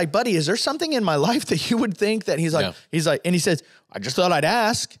I was like, buddy, is there something in my life that you would think that he's like, and he says, I just thought I'd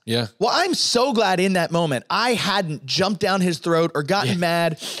ask. Yeah. Well, I'm so glad in that moment I hadn't jumped down his throat or gotten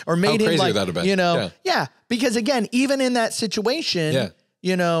mad or made him like, you know, because again, even in that situation,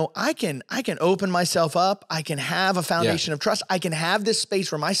 you know, I can open myself up. I can have a foundation of trust. I can have this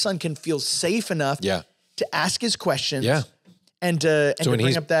space where my son can feel safe enough to ask his questions. Yeah. And to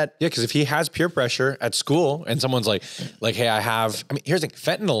bring up that. Yeah, because if he has peer pressure at school and someone's like, hey, here's the thing.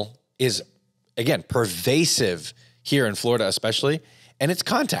 Fentanyl is, again, pervasive here in Florida especially, and it's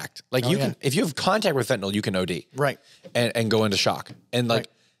contact. Like if you have contact with fentanyl, you can OD. Right. And go into shock. And like,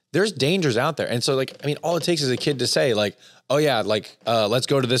 there's dangers out there. And so like, I mean, all it takes is a kid to say like, oh yeah, like, let's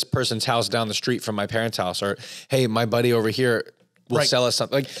go to this person's house down the street from my parents' house, or hey, my buddy over here will sell us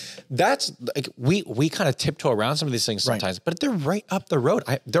something. Like that's like, we kind of tiptoe around some of these things sometimes, but they're right up the road.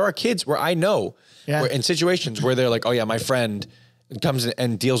 There are kids where I know where in situations where they're like, oh yeah, my friend comes in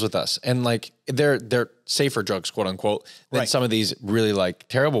and deals with us. And like, they're safer drugs, quote unquote, than some of these really like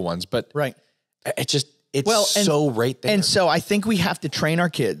terrible ones. But it's so right there. And so I think we have to train our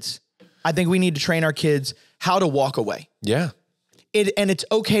kids. I think we need to train our kids how to walk away. Yeah. And it's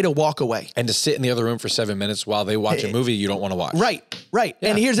okay to walk away. And to sit in the other room for 7 minutes while they watch a movie you don't want to watch. Right. Yeah.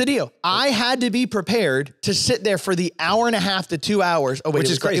 And here's the deal. I had to be prepared to sit there for the hour and a half to 2 hours. Oh, wait, which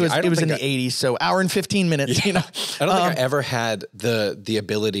is crazy. It was in the 80s, so hour and 15 minutes, you know. I don't think I ever had the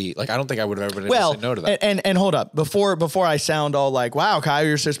ability, like I don't think I would have ever been able to say no to that. And hold up, before I sound all like, wow, Kyle,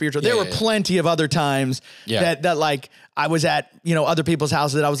 you're so spiritual. There were plenty of other times that like I was at, you know, other people's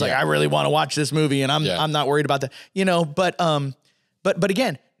houses that I was like, I really want to watch this movie and I'm not worried about that, you know, But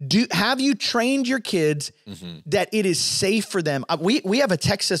again, have you trained your kids that it is safe for them? We have a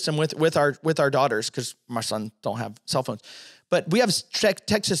text system with our daughters because my son don't have cell phones, but we have a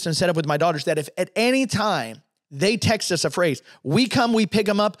text system set up with my daughters that if at any time they text us a phrase, we pick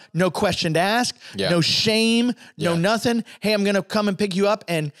them up, no question to ask, no shame, no nothing. Hey, I'm gonna come and pick you up,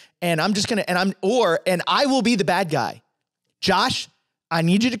 and I'm just gonna and I will be the bad guy, Josh. I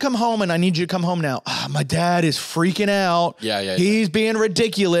need you to come home, and I need you to come home now. Oh, my dad is freaking out. He's being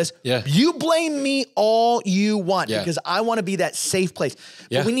ridiculous. You blame me all you want because I want to be that safe place.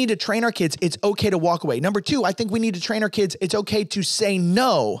 But we need to train our kids. It's okay to walk away. Number two, I think we need to train our kids. It's okay to say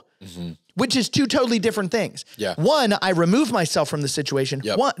no, which is two totally different things. One, I remove myself from the situation.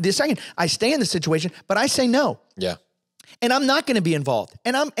 The second, I stay in the situation, but I say no. And I'm not going to be involved,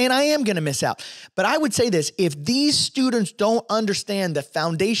 and I am going to miss out. But I would say this: if these students don't understand the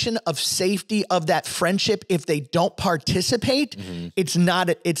foundation of safety of that friendship, if they don't participate, it's not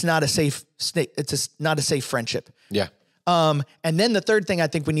a safe friendship. And then the third thing I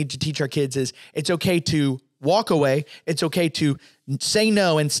think we need to teach our kids is it's okay to walk away. It's okay to say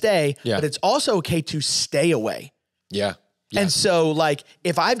no and stay, but it's also okay to stay away. And so, like,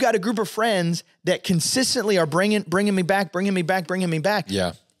 if I've got a group of friends that consistently are bringing me back.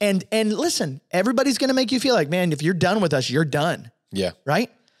 And listen, everybody's going to make you feel like, man, if you're done with us, you're done.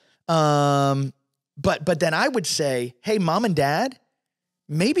 Right. But then I would say, hey, mom and dad,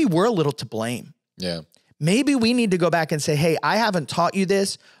 maybe we're a little to blame. Maybe we need to go back and say, hey, I haven't taught you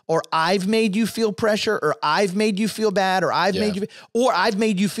this, or I've made you feel pressure, or I've made you feel bad, or I've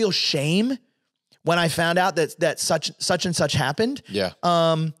made you feel shame when I found out that such and such happened.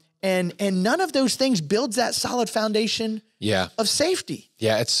 And none of those things builds that solid foundation of safety.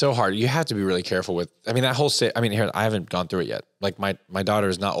 It's so hard. You have to be really careful with, I mean, here, I haven't gone through it yet. Like my daughter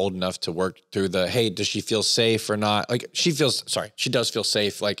is not old enough to work through hey, does she feel safe or not? Like she does feel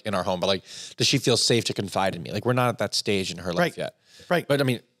safe like in our home, but like, does she feel safe to confide in me? Like we're not at that stage in her life yet. But I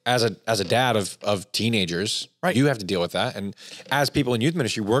mean, as a dad of teenagers, you have to deal with that. And as people in youth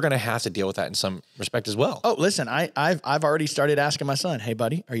ministry, we're going to have to deal with that in some respect as well. Oh, listen, I've already started asking my son, hey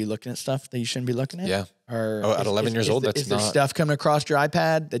buddy, are you looking at stuff that you shouldn't be looking at? Or at 11 years old, is there stuff coming across your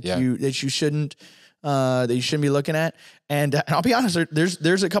iPad that you shouldn't be looking at? And I'll be honest,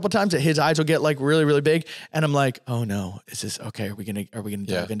 there's a couple times that his eyes will get like really, really big. And I'm like, oh no, is this okay? Are we going to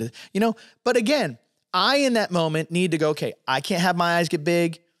dive into this? You know, but again, I, in that moment, need to go, okay, I can't have my eyes get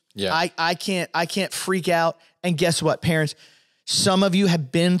big. I can't freak out. And guess what, parents? Some of you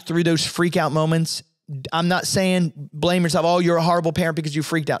have been through those freak out moments. I'm not saying blame yourself. Oh, you're a horrible parent because you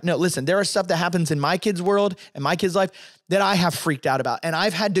freaked out. No, listen, there are stuff that happens in my kid's world and my kid's life that I have freaked out about. And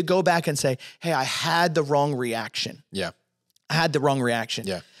I've had to go back and say, hey, I had the wrong reaction. I had the wrong reaction.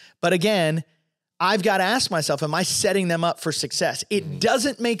 But again, I've got to ask myself, am I setting them up for success? It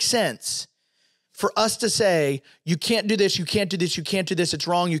doesn't make sense for us to say, you can't do this, you can't do this, you can't do this, it's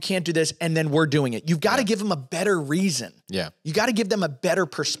wrong, you can't do this, and then we're doing it. You've got to give them a better reason. You got to give them a better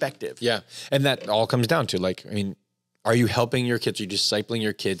perspective. And that all comes down to, like, I mean, Are you helping your kids? Are you discipling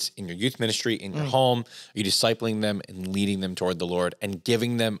your kids in your youth ministry, in your home? Are you discipling them and leading them toward the Lord and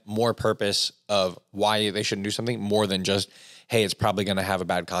giving them more purpose of why they shouldn't do something more than just, hey, it's probably going to have a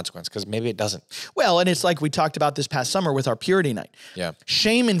bad consequence? Because maybe it doesn't. Well, and it's like we talked about this past summer with our purity night. Yeah.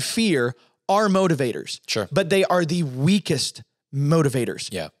 Shame and fear are motivators. Sure. But they are the weakest motivators.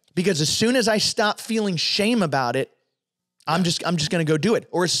 Yeah. Because as soon as I stop feeling shame about it, I'm just going to go do it.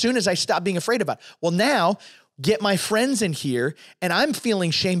 Or as soon as I stop being afraid about it. Well, now get my friends in here and I'm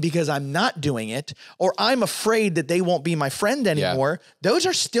feeling shame because I'm not doing it, or I'm afraid that they won't be my friend anymore. Yeah. Those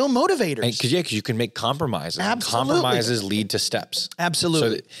are still motivators. Because you can make compromises. Absolutely. Compromises lead to steps.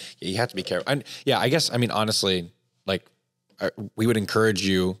 Absolutely. So you have to be careful. And I guess, honestly, like we would encourage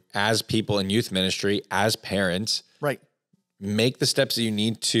you as people in youth ministry, as parents, right, make the steps that you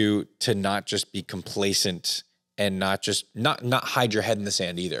need to not just be complacent and not hide your head in the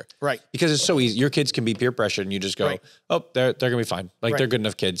sand either. Right. Because it's so easy. Your kids can be peer pressured and you just go, right, oh, they're going to be fine. Like they're good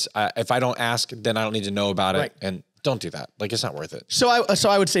enough kids. If I don't ask, then I don't need to know about it. And don't do that. Like, it's not worth it. So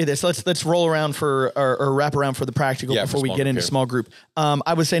I would say this, let's roll around or wrap around for the practical before we get into small group.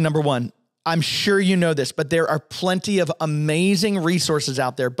 I would say number one, I'm sure you know this, but there are plenty of amazing resources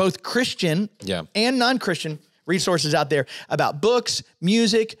out there, both Christian and non-Christian resources out there about books,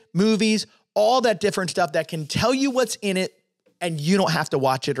 music, movies, all that different stuff that can tell you what's in it and you don't have to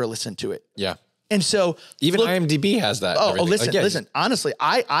watch it or listen to it. Yeah. And so even IMDb has that. Listen, honestly,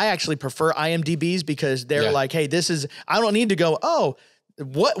 I actually prefer IMDb's because they're like, hey, I don't need to go,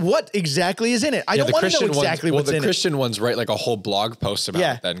 what exactly is in it? I don't want to know exactly what's in it. The Christian ones write like a whole blog post about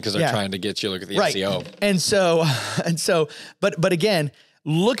it then because they're trying to get you to look at the SEO. And so, but again,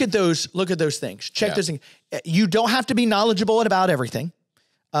 look at those things. Check those things. You don't have to be knowledgeable about everything.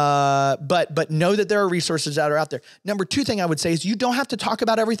 But know that there are resources that are out there. Number two thing I would say is you don't have to talk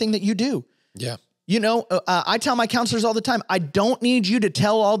about everything that you do. Yeah. I tell my counselors all the time, I don't need you to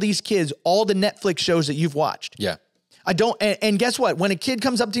tell all these kids all the Netflix shows that you've watched. Yeah. I don't. And guess what? When a kid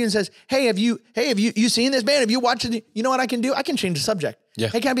comes up to you and says, hey, have you seen this, man? Have you watched it? You know what I can do? I can change the subject. Yeah.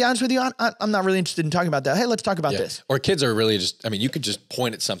 Hey, can I be honest with you? I'm not really interested in talking about that. Hey, let's talk about this. Or kids are really just, you could just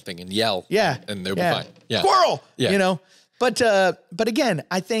point at something and yell. Yeah. And they'll be fine. Yeah. Squirrel. Yeah. But again,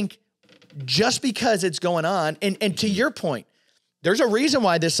 I think just because it's going on, and to your point, there's a reason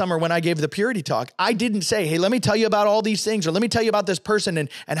why this summer when I gave the purity talk, I didn't say, hey, let me tell you about all these things, or let me tell you about this person and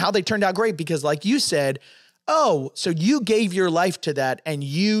how they turned out great. Because like you said, oh, so you gave your life to that and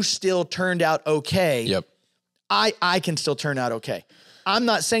you still turned out okay. Yep. I can still turn out okay. I'm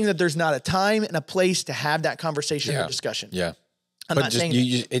not saying that there's not a time and a place to have that conversation or discussion. Yeah. I'm not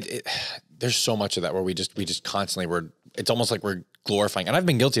saying there's so much of that where we just constantly it's almost like we're glorifying. And I've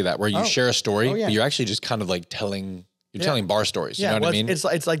been guilty of that where you share a story, but you're actually just kind of like telling bar stories. You know what I mean? It's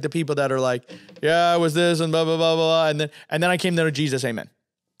like the people that are like, I was this and blah, blah, blah, blah. And then I came to know Jesus. Amen.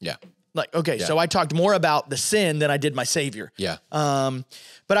 Yeah. Like, okay, so I talked more about the sin than I did my Savior. Yeah.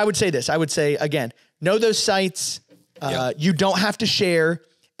 But I would say this. I would say, again, know those sites. You don't have to share.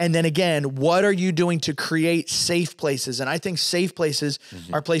 And then again, what are you doing to create safe places? And I think safe places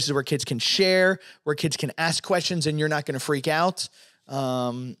are places where kids can share, where kids can ask questions and you're not going to freak out.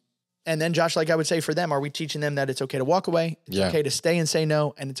 And then Josh, like I would say for them, are we teaching them that it's okay to walk away? It's okay to stay and say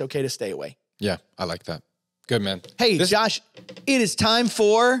no, and it's okay to stay away. Yeah, I like that. Good, man. Hey, Josh, it is time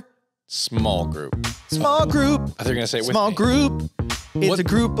for small group. Small group. I thought you were going to say it with small me. Group. It's a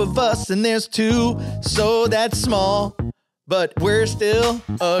group of us and there's two, so that's small. But we're still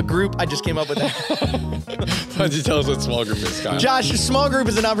a group. I just came up with that. Why don't you tell us what small group is, Kyle? Josh, small group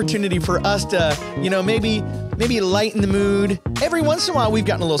is an opportunity for us to, maybe lighten the mood. Every once in a while, we've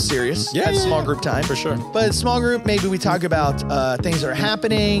gotten a little serious at small group time. For sure. But small group, maybe we talk about things that are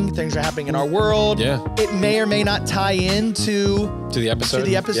happening in our world. Yeah. It may or may not tie into the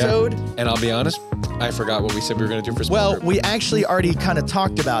episode. Yeah. And I'll be honest, I forgot what we said we were going to do for small group. Well, we actually already kind of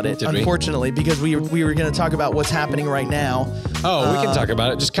talked about it, unfortunately, because we were going to talk about what's happening right now. Oh, we can talk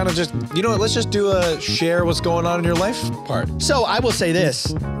about it. You know what? Let's just do a share what's going on in your life part. So I will say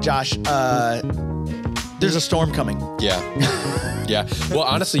this, Josh, there's a storm coming. Yeah. Yeah. Well,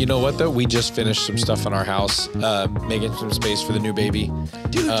 honestly, you know what though? We just finished some stuff in our house, making some space for the new baby.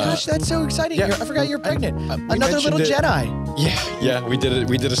 Dude, Josh, that's so exciting. Yeah. I forgot you're pregnant. Another little Jedi. Yeah. We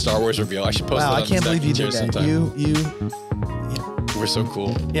did a Star Wars reveal. I should post that on I can't believe you did that. We're so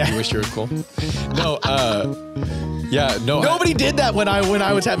cool. Yeah. You wish you were cool. No, yeah, no. Nobody did that when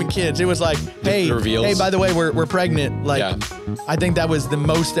I was having kids. It was like, hey, by the way, we're pregnant. Like, yeah. I think that was the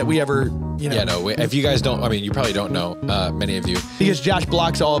most that we ever, you know. Yeah, no. If you guys don't, I mean, you probably don't know, many of you. Because Josh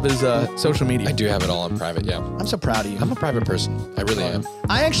blocks all of his social media. I do have it all on private, yeah. I'm so proud of you. I'm a private person. I really am.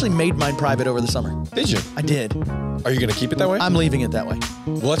 I actually made mine private over the summer. Did you? I did. Are you going to keep it that way? I'm leaving it that way.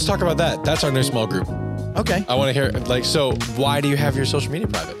 Well, let's talk about that. That's our new small group. Okay. I want to hear, like, so why do you have your social media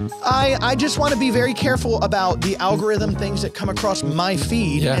private? I just want to be very careful about the algorithm things that come across my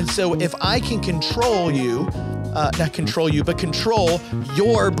feed. Yeah. And so if I can control you, not control you, but control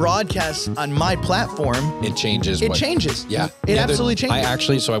your broadcasts on my platform. It changes. It changes. Yeah. It absolutely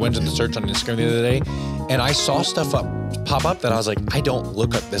changes. So I went to the search on Instagram the other day and I saw stuff pop up that I was like, I don't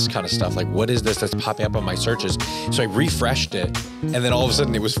look up this kind of stuff. Like, what is this that's popping up on my searches? So I refreshed it, and then all of a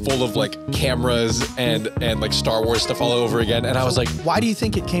sudden it was full of like cameras and like Star Wars stuff all over again. And I was like, why do you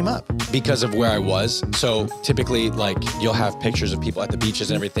think it came up? Because of where I was. So typically, like, you'll have pictures of people at the beaches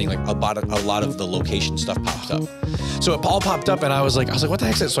and everything. Like a lot of the location stuff popped up. So it all popped up, and I was like, what the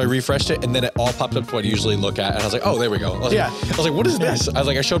heck is that? So I refreshed it, and then it all popped up to what I usually look at, and I was like, oh, there we go. I was like, what is this? I was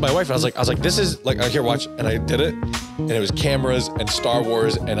like, I showed my wife, and I was like, this is like, here, watch, and I did it, and it was cameras and Star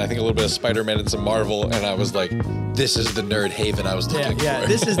Wars, and I think a little bit of Spider-Man and some Marvel, and I was like, this is the nerd haven I was looking for. Yeah,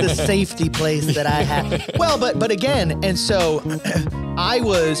 this is the safety place that I have. Well, but again, and so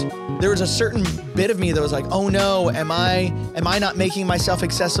there was a certain bit of me that was like, oh no, am I not making myself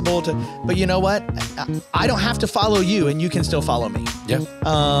accessible to, but you know what? I don't have to follow you and you can still follow me. Yeah.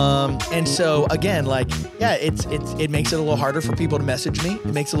 And so again, like, yeah, it makes it a little harder for people to message me.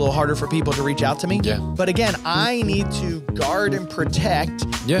 It makes it a little harder for people to reach out to me. Yeah. But again, I need to guard and protect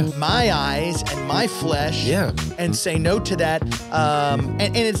my eyes and my flesh. Yeah. And say no to that.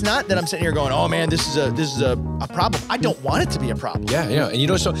 And it's not that I'm sitting here going, oh man, this is a problem. I don't want it to be a problem. Yeah, yeah. And you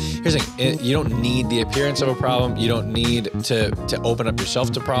know, so here's the thing, you don't need the appearance of a problem. You don't need to open up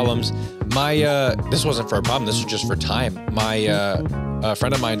yourself to problems. This wasn't for a problem, this was just for time. A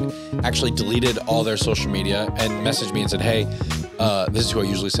friend of mine actually deleted all their social media and messaged me and said, hey, this is who I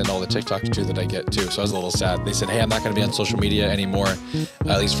usually send all the TikToks to that I get too. So I was a little sad. They said, hey, I'm not going to be on social media anymore,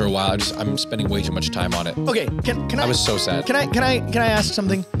 at least for a while. I'm spending way too much time on it. Okay, can I? I was so sad. Can I ask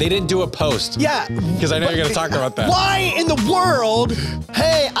something? They didn't do a post. Yeah. Because I know you're going to talk about that. Why in the world?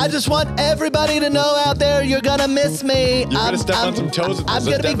 Hey, I just want everybody to know out there you're going to miss me. You're going to step on some toes. I'm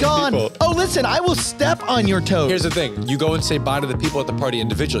going to be gone. People. Oh, listen, I will step on your toes. Here's the thing. You go and say bye to the people at the party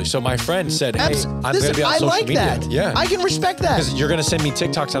individually. So my friend said, hey, I'm going to be on social media. I like that. Yeah. I can respect that. Because you're going to send me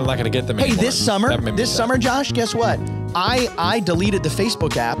TikToks and I'm not going to get them anymore. Hey, this summer, Josh, guess what? I deleted the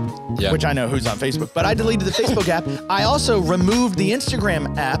Facebook app, which I know who's on Facebook, but I deleted the Facebook app. I also removed the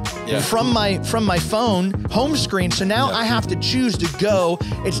Instagram app from my phone home screen. So now I have to choose to go.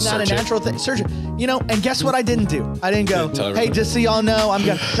 It's not a natural thing. Search it. You know, and guess what I didn't do? I didn't go, hey, just so y'all know, I'm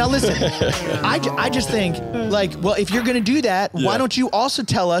gonna. Now listen, I just think, like, well, if you're gonna do that, why don't you also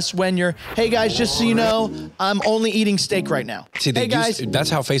tell us when you're, hey guys, just so you know, I'm only eating steak right now. See, hey guys, that's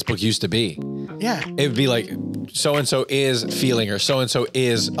how Facebook used to be. Yeah. It would be like, so-and-so is feeling, or so-and-so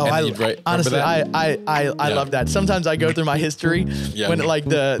is. Oh, honestly, I love that. Sometimes I go through my history when like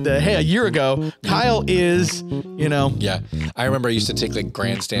hey, a year ago, Kyle is, you know. Yeah. I remember I used to take like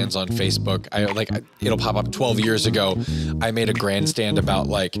grandstands on Facebook. It'll pop up 12 years ago. I made a grandstand about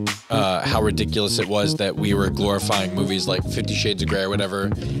like how ridiculous it was that we were glorifying movies like 50 Shades of Grey or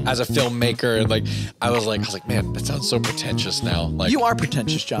whatever as a filmmaker. And like, I was like, man, that sounds so pretentious now. Like, you are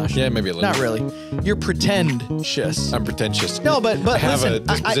pretentious, Josh. Yeah, maybe a little. Not really. You're pretentious. I'm pretentious. No, but I have listen,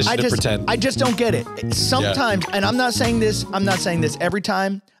 a disposition to pretend. I just don't get it. Sometimes, and I'm not saying this every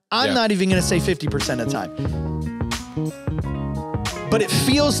time. I'm not even going to say 50% of the time. But it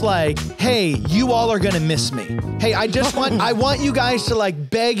feels like, hey, you all are going to miss me. Hey, I want you guys to like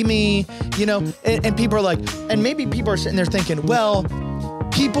beg me, you know, and people are like, and maybe people are sitting there thinking, well,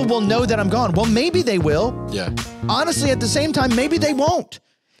 people will know that I'm gone. Well, maybe they will. Yeah. Honestly, at the same time, maybe they won't.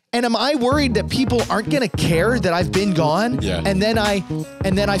 And am I worried that people aren't going to care that I've been gone? Yeah. And then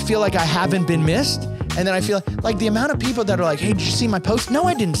I feel like I haven't been missed. And then I feel like the amount of people that are like, hey, did you see my post? No,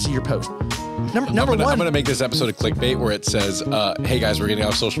 I didn't see your post. Number one. I'm going to make this episode a clickbait where it says, hey guys, we're getting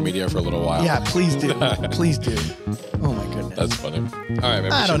off social media for a little while. Yeah, please do. Please do. Oh my goodness. That's funny. All right,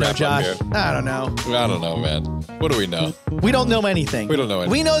 man. I don't know, Josh. I don't know. I don't know, man. What do we know? We don't know anything. We don't know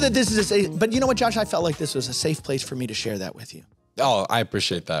anything. We know that this is a safe, but you know what, Josh? I felt like this was a safe place for me to share that with you. Oh, I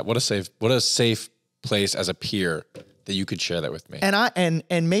appreciate that. What a safe place as a peer that you could share that with me.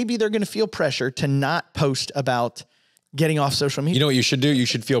 And maybe they're going to feel pressure to not post about getting off social media. You know what you should do? You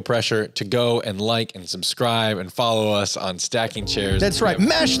should feel pressure to go and like and subscribe and follow us on Stacking Chairs. That's right.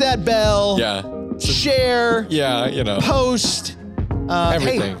 Mash that bell. Yeah. Share. Yeah, you know. Post.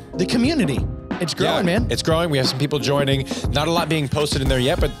 Everything. Hey, the community. It's growing, man. It's growing. We have some people joining. Not a lot being posted in there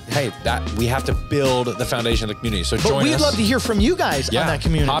yet, but hey, we have to build the foundation of the community. So join us. But we'd love to hear from you guys on that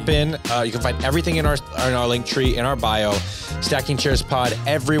community. Hop in. You can find everything in our link tree, in our bio. Stacking Chairs Pod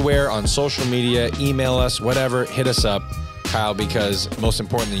everywhere on social media. Email us, whatever. Hit us up, Kyle, because most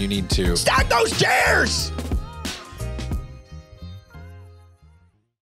importantly, you need to stack those chairs.